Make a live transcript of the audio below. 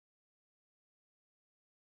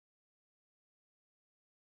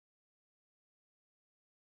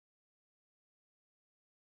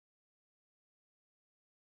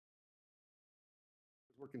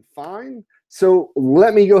Working fine. So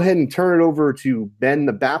let me go ahead and turn it over to Ben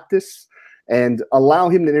the Baptist and allow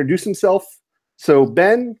him to introduce himself. So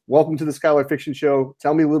Ben, welcome to the Skylar Fiction Show.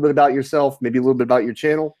 Tell me a little bit about yourself, maybe a little bit about your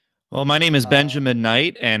channel. Well, my name is Benjamin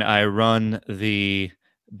Knight, and I run the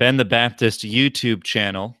Ben the Baptist YouTube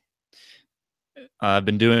channel. I've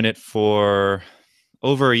been doing it for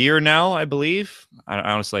over a year now, I believe.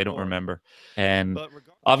 Honestly, I don't remember. And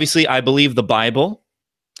obviously, I believe the Bible.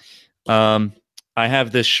 I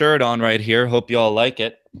have this shirt on right here. Hope you all like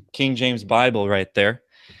it. King James Bible right there.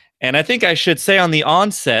 And I think I should say on the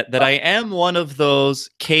onset that I am one of those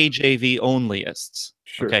KJV onlyists.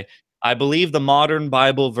 Sure. Okay. I believe the modern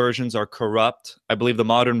Bible versions are corrupt. I believe the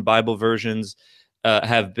modern Bible versions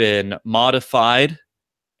have been modified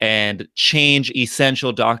and change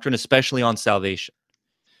essential doctrine, especially on salvation.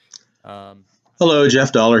 Hello,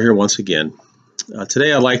 Jeff Dollar here once again.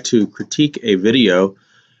 Today I'd like to critique a video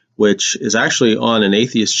which is actually on an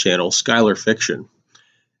atheist channel, Skylar Fiction,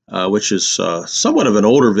 which is somewhat of an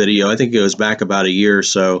older video. I think it goes back about a year or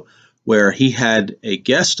so, where he had a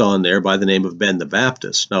guest on there by the name of Ben the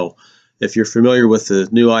Baptist. Now, if you're familiar with the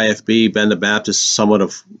new IFB, Ben the Baptist is somewhat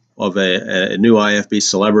of a new IFB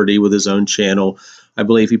celebrity with his own channel. I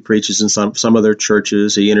believe he preaches in some of their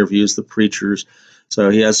churches. He interviews the preachers.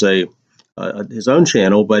 So he has his own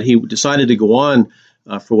channel, but he decided to go on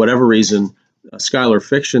for whatever reason, Skylar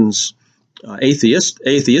Fiction's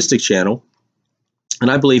atheistic channel,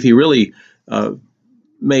 and I believe he really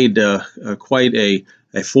made quite a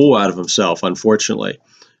fool out of himself, unfortunately.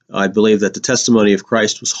 I believe that the testimony of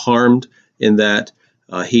Christ was harmed in that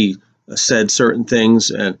he said certain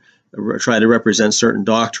things and tried to represent certain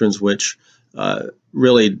doctrines which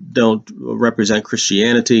really don't represent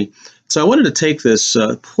Christianity. So I wanted to take this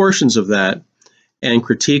portions of that and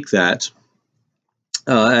critique that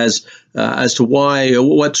as to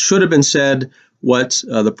what should have been said, what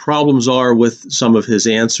the problems are with some of his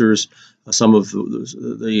answers, some of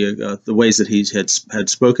the ways that he had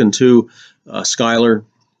spoken to Skylar.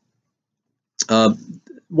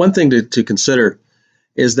 One thing to consider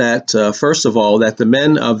is that, first of all, that the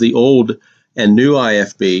men of the old and new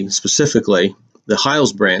IFB, specifically the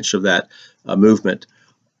Hyles branch of that movement,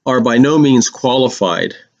 are by no means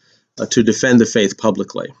qualified to defend the faith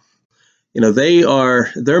publicly. You know,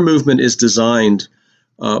 their movement is designed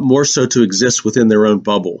more so to exist within their own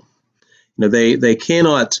bubble. You know, they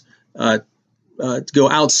cannot go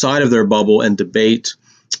outside of their bubble and debate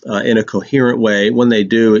in a coherent way. When they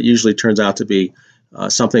do, it usually turns out to be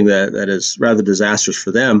something that is rather disastrous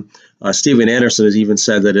for them. Stephen Anderson has even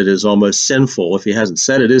said that it is almost sinful, if he hasn't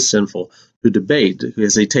said it is sinful, to debate,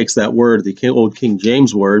 because he takes that word, the old King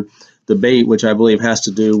James word, debate, which I believe has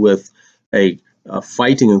to do with a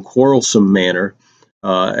fighting and quarrelsome manner,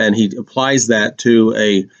 and he applies that to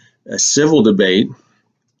a civil debate,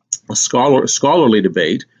 a scholarly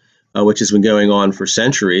debate, which has been going on for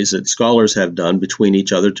centuries, that scholars have done between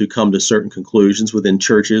each other to come to certain conclusions within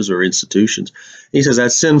churches or institutions. He says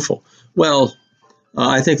that's sinful. Well,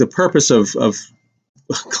 I think the purpose of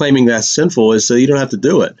claiming that's sinful is so you don't have to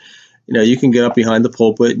do it. You know, you can get up behind the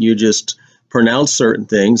pulpit and you just pronounce certain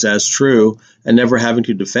things as true and never having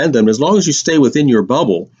to defend them. As long as you stay within your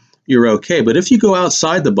bubble, you're okay. But if you go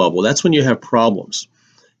outside the bubble, that's when you have problems.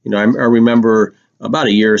 You know, I remember about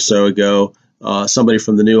a year or so ago, somebody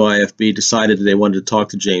from the new IFB decided that they wanted to talk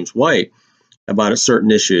to James White about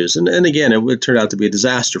certain issues. And again, it turned out to be a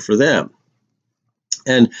disaster for them.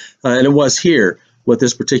 And it was here with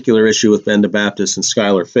this particular issue with Ben the Baptist and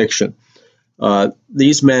Skylar Fiction.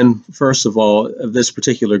 These men, first of all, of this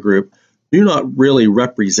particular group, do not really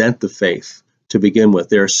represent the faith to begin with.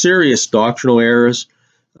 There are serious doctrinal errors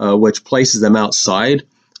which places them outside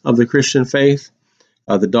of the Christian faith.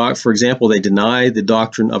 For example, they deny the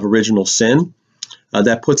doctrine of original sin.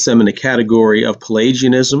 That puts them in a category of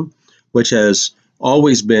Pelagianism, which has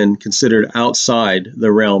always been considered outside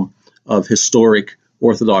the realm of historic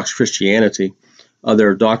Orthodox Christianity.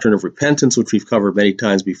 Their doctrine of repentance, which we've covered many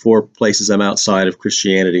times before, places them outside of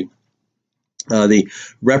Christianity. The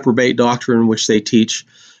reprobate doctrine, which they teach,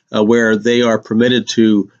 where they are permitted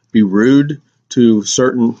to be rude to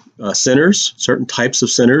certain sinners, certain types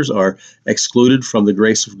of sinners are excluded from the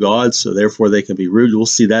grace of God, so therefore they can be rude. We'll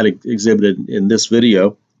see that exhibited in this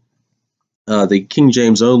video. The King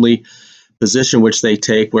James only position which they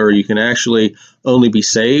take, where you can actually only be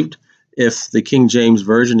saved if the King James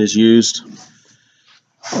Version is used,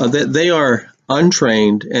 they are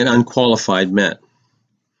untrained and unqualified men.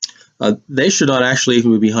 They should not actually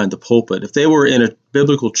even be behind the pulpit. If they were in a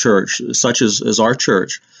biblical church, such as our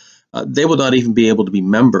church, they would not even be able to be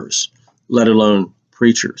members, let alone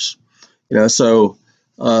preachers. You know, so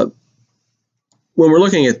when we're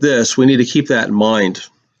looking at this, we need to keep that in mind.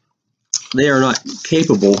 They are not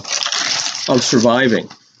capable of surviving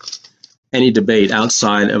any debate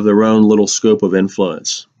outside of their own little scope of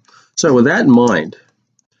influence. So with that in mind,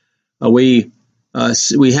 we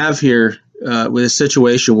have here with a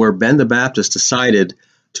situation where Ben the Baptist decided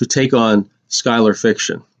to take on Skylar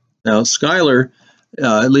Fiction. Now, Skylar,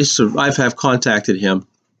 at least I have contacted him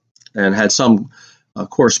and had some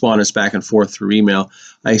correspondence back and forth through email.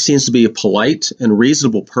 He seems to be a polite and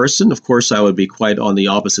reasonable person. Of course, I would be quite on the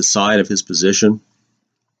opposite side of his position.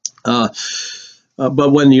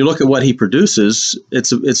 But when you look at what he produces,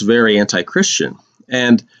 it's very anti-Christian,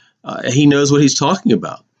 and he knows what he's talking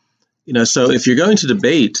about. So if you're going to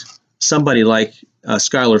debate somebody like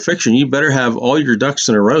Skylar Fiction, you better have all your ducks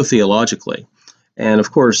in a row theologically. And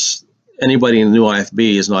of course, anybody in the new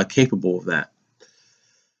IFB is not capable of that.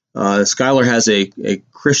 Skylar has a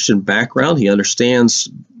Christian background. He understands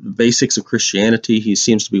the basics of Christianity. He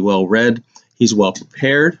seems to be well read. He's well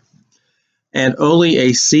prepared. And only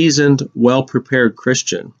a seasoned, well-prepared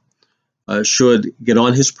Christian should get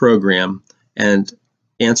on his program and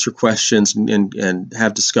answer questions and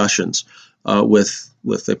have discussions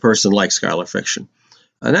with a person like Skylar Fiction.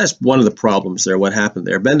 And that's one of the problems there, what happened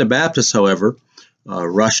there. Ben the Baptist, however,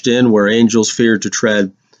 rushed in where angels feared to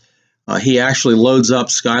tread. He actually loads up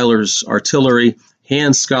Skylar's artillery,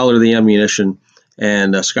 hands Skylar the ammunition,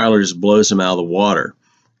 and Skylar just blows him out of the water.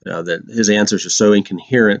 That his answers are so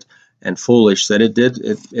incoherent and foolish that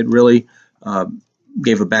it really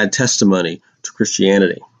gave a bad testimony to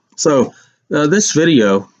Christianity. So this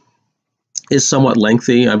video is somewhat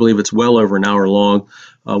lengthy. I believe it's well over an hour long.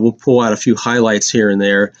 We'll pull out a few highlights here and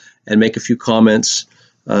there and make a few comments,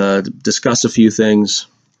 discuss a few things.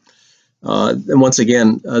 And once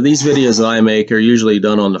again, these videos that I make are usually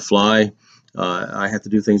done on the fly. I have to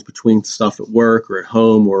do things between stuff at work or at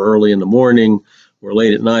home or early in the morning or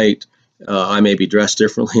late at night. I may be dressed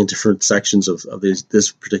differently in different sections of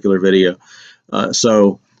this particular video.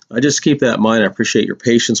 So I just keep that in mind. I appreciate your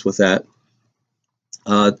patience with that.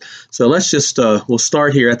 So let's just, we'll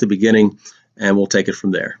start here at the beginning and we'll take it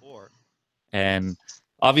from there. And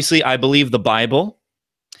obviously I believe the Bible.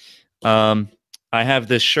 I have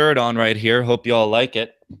this shirt on right here. Hope you all like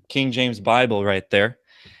it. King James Bible right there.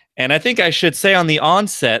 And I think I should say on the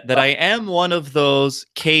onset that I am one of those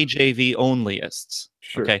KJV onlyists.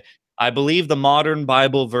 Sure. Okay. I believe the modern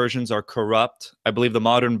Bible versions are corrupt. I believe the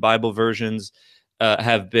modern Bible versions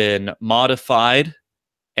have been modified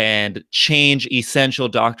and change essential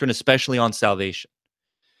doctrine, especially on salvation.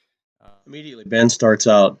 Immediately, Ben starts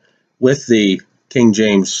out with the King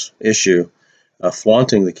James issue,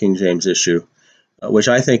 flaunting the King James issue, which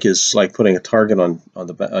I think is like putting a target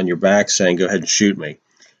on your back, saying, "Go ahead and shoot me."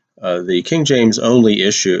 The King James only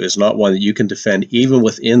issue is not one that you can defend even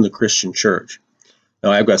within the Christian church.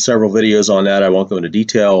 Now, I've got several videos on that. I won't go into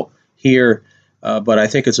detail here, but I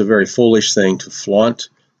think it's a very foolish thing to flaunt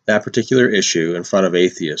that particular issue in front of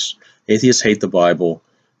atheists. Atheists hate the Bible.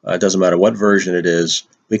 It doesn't matter what version it is.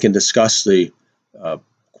 We can discuss the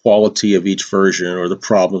quality of each version or the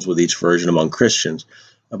problems with each version among Christians.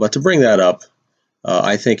 But to bring that up,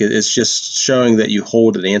 I think it's just showing that you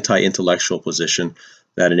hold an anti-intellectual position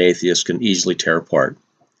that an atheist can easily tear apart.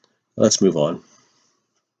 Let's move on.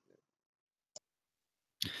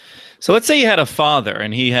 So let's say you had a father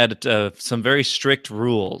and he had some very strict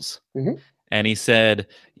rules. Mm-hmm. And he said,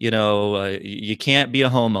 you can't be a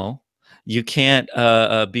homo. You can't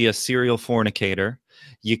be a serial fornicator.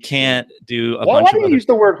 You can't do a bunch of Why do you other... use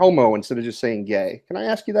the word homo instead of just saying gay? Can I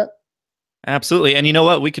ask you that? Absolutely. And you know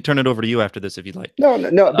what? We could turn it over to you after this if you'd like. No.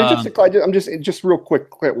 But I'm just real quick.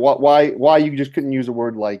 Why you just couldn't use a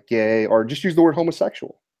word like gay or just use the word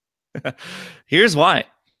homosexual? Here's why.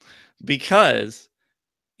 Because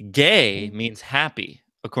gay means happy,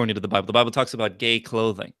 according to the Bible. The Bible talks about gay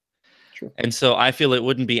clothing. Sure. And so I feel it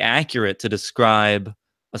wouldn't be accurate to describe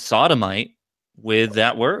a sodomite with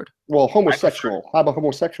that word. Well, homosexual. How about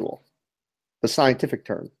homosexual? The scientific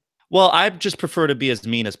term. Well, I just prefer to be as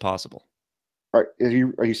mean as possible. Are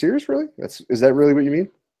you serious, really? Is that really what you mean?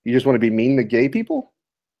 You just want to be mean to gay people?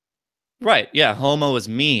 Right. Yeah. Homo is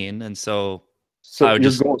mean. And so so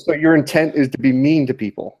your intent is to be mean to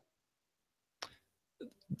people.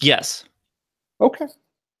 Yes. Okay.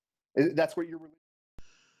 That's what you're...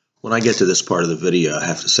 When I get to this part of the video, I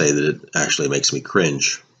have to say that it actually makes me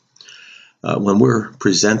cringe. When we're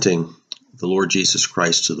presenting the Lord Jesus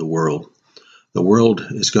Christ to the world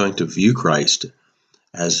is going to view Christ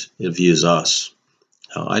as it views us.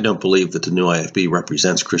 I don't believe that the new IFB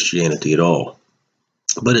represents Christianity at all,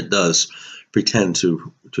 but it does pretend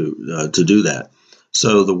to do that.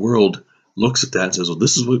 So the world looks at that and says, well,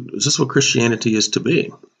 is this what Christianity is to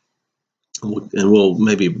be? And we'll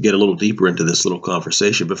maybe get a little deeper into this little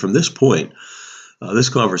conversation. But from this point, this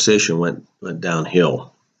conversation went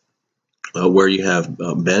downhill, where you have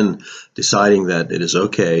Ben deciding that it is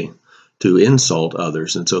okay to insult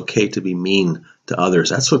others and it's okay to be mean to others.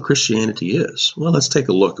 That's what Christianity is. Well, let's take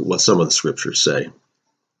a look at what some of the scriptures say.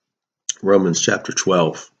 Romans chapter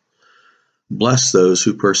 12. Bless those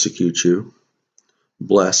who persecute you.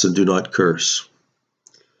 Bless and do not curse.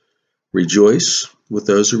 Rejoice with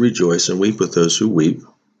those who rejoice and weep with those who weep.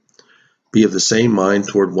 Be of the same mind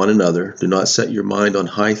toward one another. Do not set your mind on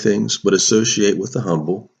high things, but associate with the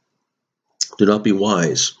humble. Do not be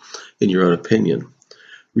wise in your own opinion.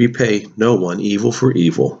 Repay no one evil for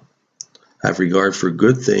evil. Have regard for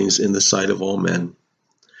good things in the sight of all men.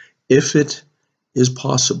 If it is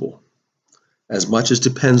possible, as much as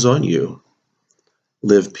depends on you,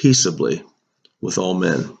 live peaceably with all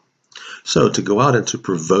men. So to go out and to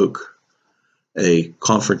provoke a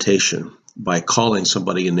confrontation by calling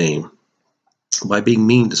somebody a name, by being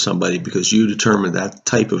mean to somebody because you determine that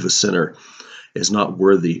type of a sinner is not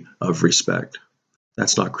worthy of respect.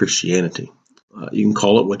 That's not Christianity. You can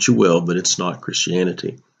call it what you will, but it's not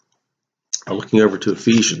Christianity. Looking over to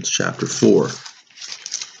Ephesians chapter 4,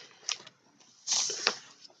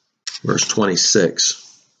 verse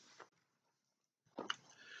 26.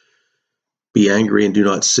 Be angry and do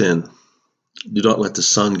not sin. Do not let the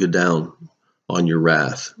sun go down on your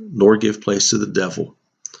wrath, nor give place to the devil.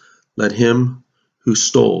 Let him who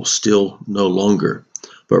stole steal no longer,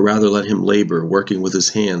 but rather let him labor, working with his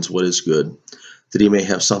hands what is good, that he may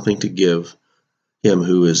have something to give him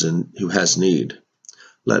who has need.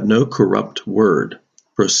 Let no corrupt word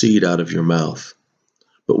proceed out of your mouth,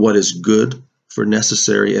 but what is good for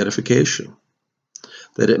necessary edification,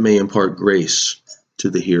 that it may impart grace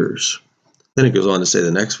to the hearers. Then it goes on to say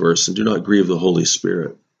the next verse, and do not grieve the Holy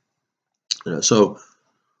Spirit. So,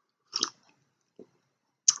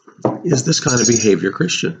 is this kind of behavior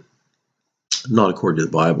Christian? Not according to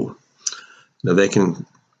the Bible. Now, they can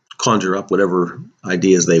conjure up whatever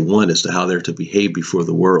ideas they want as to how they're to behave before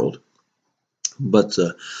the world, but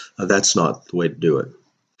that's not the way to do it.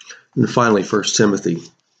 And finally, 1 Timothy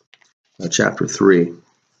chapter 3,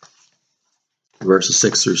 verses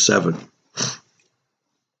 6 through 7.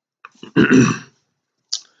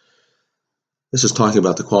 This is talking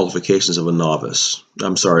about the qualifications of a novice.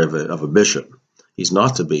 I'm sorry, of a bishop. He's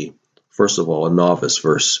not to be, first of all, a novice,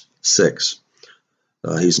 verse 6.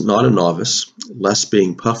 He's not a novice, lest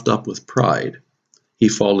being puffed up with pride, he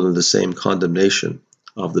fall into the same condemnation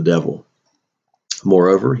of the devil.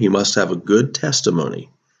 Moreover, he must have a good testimony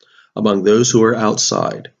among those who are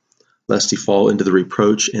outside, lest he fall into the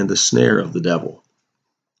reproach and the snare of the devil.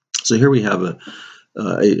 So here we have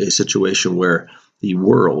a situation where the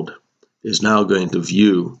world is now going to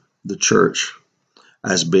view the church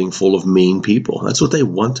as being full of mean people. That's what they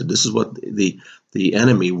wanted. This is what the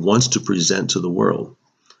enemy wants to present to the world.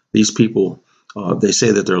 These people, they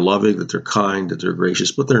say that they're loving, that they're kind, that they're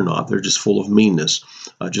gracious, but they're not. They're just full of meanness,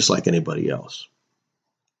 just like anybody else.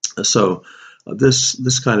 So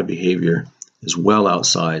this kind of behavior is well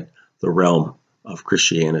outside the realm of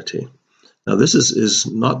Christianity. Now, this is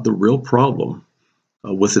not the real problem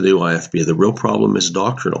with the new IFB. The real problem is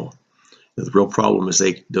doctrinal. The real problem is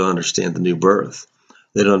they don't understand the new birth.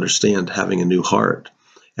 They don't understand having a new heart.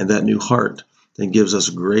 And that new heart then gives us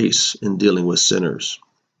grace in dealing with sinners.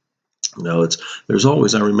 You know, there's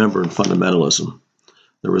always, I remember in fundamentalism,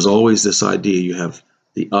 there was always this idea you have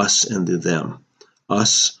the us and the them.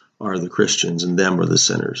 Us are the Christians and them are the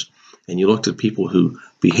sinners. And you looked at people who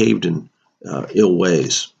behaved in ill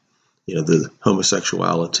ways, you know, the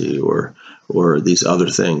homosexuality or these other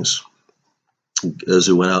things. Those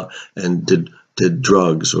who went out and did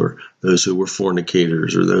drugs, or those who were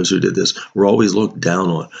fornicators, or those who did this, were always looked down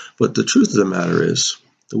on. But the truth of the matter is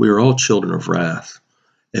that we are all children of wrath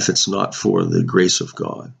if it's not for the grace of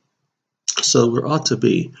God. So we ought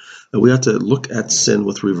to look at sin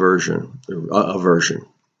with aversion.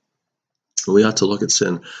 We ought to look at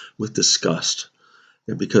sin with disgust.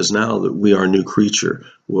 And because now that we are a new creature,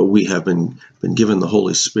 well, we have been given the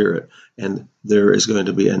Holy Spirit, and there is going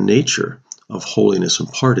to be a nature of holiness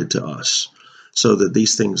imparted to us, so that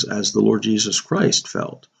these things, as the Lord Jesus Christ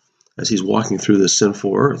felt, as he's walking through this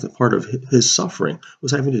sinful earth, a part of his suffering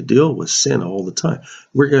was having to deal with sin all the time.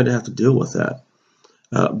 We're going to have to deal with that.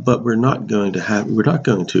 But we're not going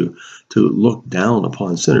to look down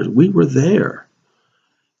upon sinners. We were there.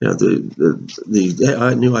 You know,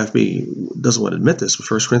 the new IFB doesn't want to admit this, but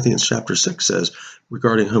 1 Corinthians chapter 6 says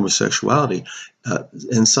regarding homosexuality,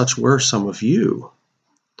 and such were some of you,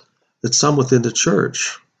 that some within the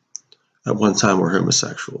church at one time were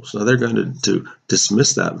homosexuals. Now they're going to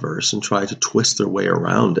dismiss that verse and try to twist their way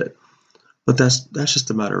around it. But that's just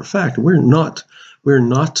a matter of fact. We're not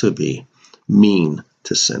to be mean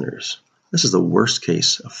to sinners. This is the worst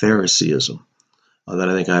case of Phariseeism that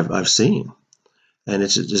I think I've seen, and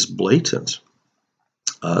it's just blatant.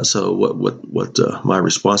 So what my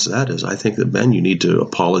response to that is, I think that, Ben, you need to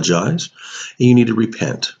apologize and you need to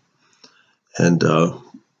repent, and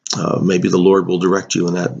maybe the Lord will direct you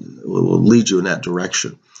in that, will lead you in that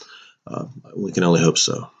direction. We can only hope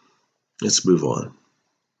so. Let's move on.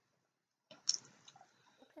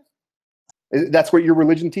 That's what your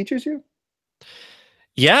religion teaches you?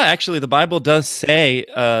 Yeah, actually, the Bible does say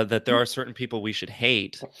that there are certain people we should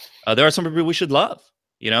hate. There are some people we should love,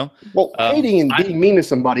 you know? Well, hating and being mean to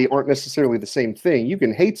somebody aren't necessarily the same thing. You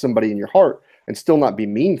can hate somebody in your heart and still not be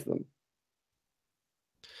mean to them.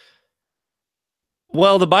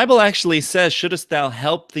 Well, the Bible actually says, shouldest thou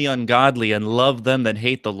help the ungodly and love them that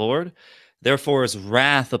hate the Lord? Therefore is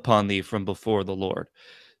wrath upon thee from before the Lord.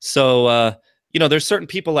 So, you know, there's certain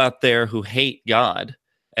people out there who hate God.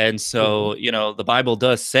 And so, you know, the Bible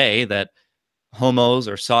does say that homos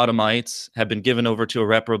or sodomites have been given over to a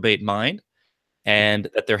reprobate mind and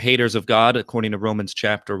that they're haters of God, according to Romans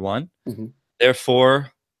chapter 1.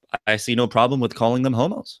 Therefore, I see no problem with calling them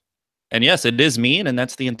homos. And yes, it is mean, and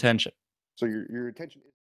that's the intention. So your intention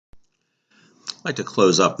is... I'd like to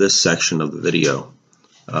close up this section of the video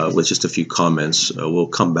with just a few comments. We'll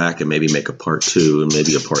come back and maybe make a part 2 and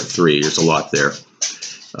maybe a part 3. There's a lot there.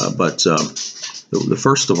 But the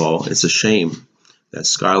first of all, it's a shame that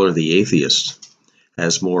Skylar the atheist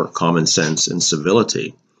has more common sense and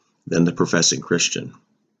civility than the professing Christian.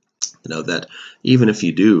 You know, that even if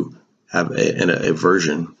you do have an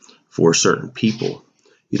aversion for certain people,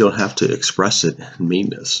 you don't have to express it in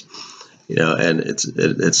meanness. You know, and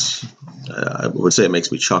it's I would say it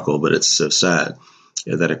makes me chuckle, but it's so sad,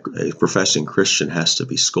 you know, that a professing Christian has to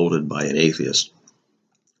be scolded by an atheist.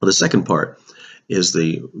 Well, the second part is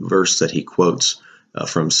the verse that he quotes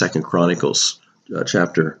from 2 Chronicles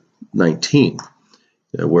chapter 19,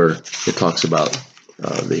 where it talks about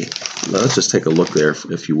let's just take a look there,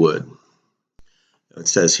 if you would. It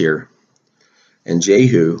says here, and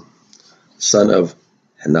Jehu, son of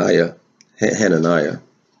Hananiah,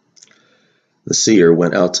 the seer,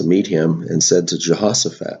 went out to meet him and said to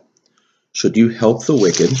Jehoshaphat, should you help the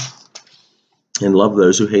wicked and love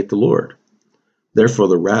those who hate the Lord? Therefore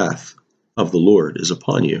the wrath of the Lord is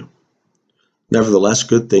upon you. Nevertheless,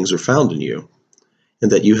 good things are found in you,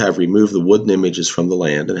 and that you have removed the wooden images from the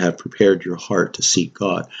land and have prepared your heart to seek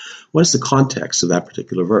God. What is the context of that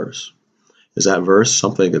particular verse? Is that verse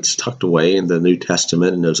something that's tucked away in the New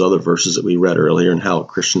Testament and those other verses that we read earlier and how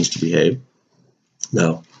Christians to behave?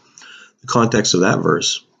 No. The context of that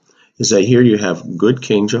verse is that here you have good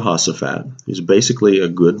King Jehoshaphat, who's basically a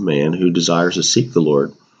good man who desires to seek the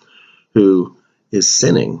Lord, who is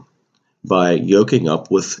sinning by yoking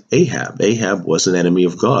up with Ahab. Ahab was an enemy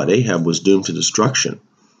of God. Ahab was doomed to destruction.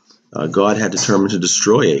 God had determined to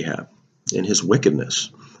destroy Ahab in his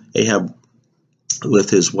wickedness. Ahab,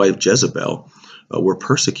 with his wife Jezebel, were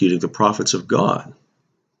persecuting the prophets of God.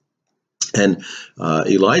 And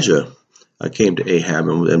Elijah came to Ahab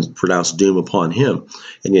and pronounced doom upon him.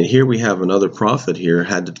 And yet here we have another prophet here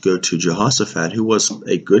had to go to Jehoshaphat, who was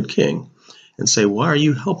a good king, and say, why are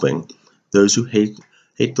you helping those who hate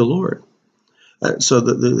the Lord? So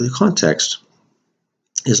the context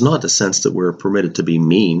is not the sense that we're permitted to be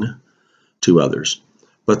mean to others,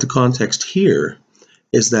 but the context here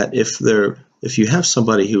is that if you have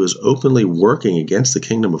somebody who is openly working against the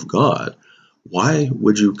kingdom of God, why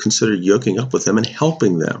would you consider yoking up with them and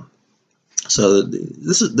helping them? So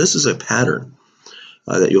this is a pattern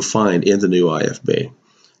that you'll find in the new IFB,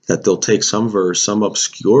 that they'll take some verse, some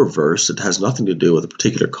obscure verse that has nothing to do with a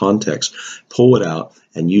particular context, pull it out,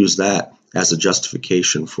 and use that as a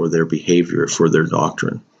justification for their behavior, for their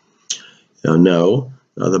doctrine. No,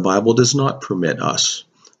 the Bible does not permit us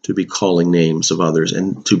to be calling names of others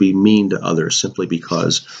and to be mean to others simply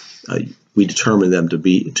because we determine them to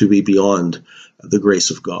be beyond the grace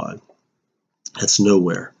of God. That's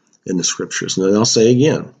nowhere in the scriptures. And I'll say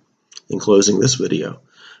again, in closing this video,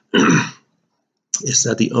 is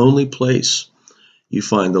that the only place you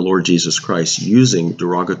find the Lord Jesus Christ using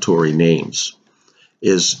derogatory names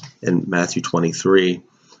is in Matthew 23,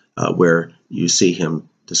 where you see him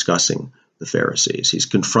discussing the Pharisees. He's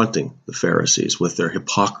confronting the Pharisees with their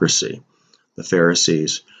hypocrisy. The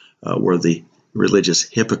Pharisees were the religious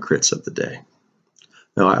hypocrites of the day.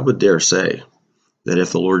 Now, I would dare say that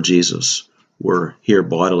if the Lord Jesus were here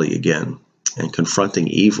bodily again and confronting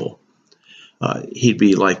evil, he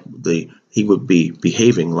would be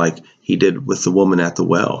behaving like he did with the woman at the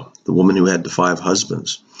well, the woman who had the 5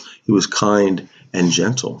 husbands. He was kind and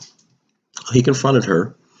gentle. He confronted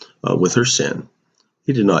her with her sin.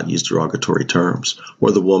 He did not use derogatory terms,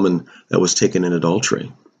 or the woman that was taken in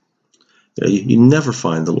adultery. You never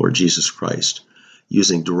find the Lord Jesus Christ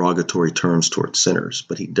using derogatory terms towards sinners,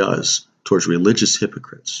 but he does towards religious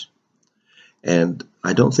hypocrites. And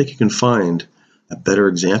I don't think you can find a better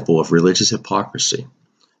example of religious hypocrisy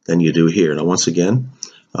than you do here. Now, once again,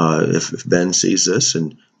 if Ben sees this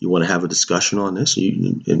and you want to have a discussion on this,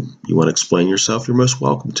 and you want to explain yourself, you're most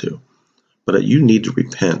welcome to. But you need to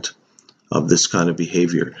repent of this kind of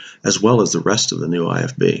behavior, as well as the rest of the new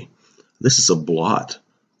IFB. This is a blot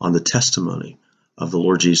on the testimony of the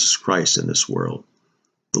Lord Jesus Christ in this world.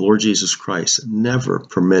 The Lord Jesus Christ never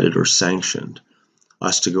permitted or sanctioned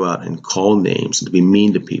us to go out and call names and to be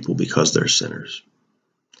mean to people because they're sinners.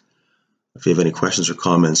 If you have any questions or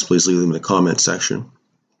comments, please leave them in the comment section.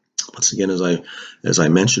 Once again, as I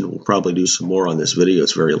mentioned, we'll probably do some more on this video.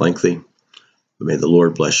 It's very lengthy. But may the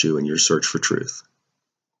Lord bless you in your search for truth.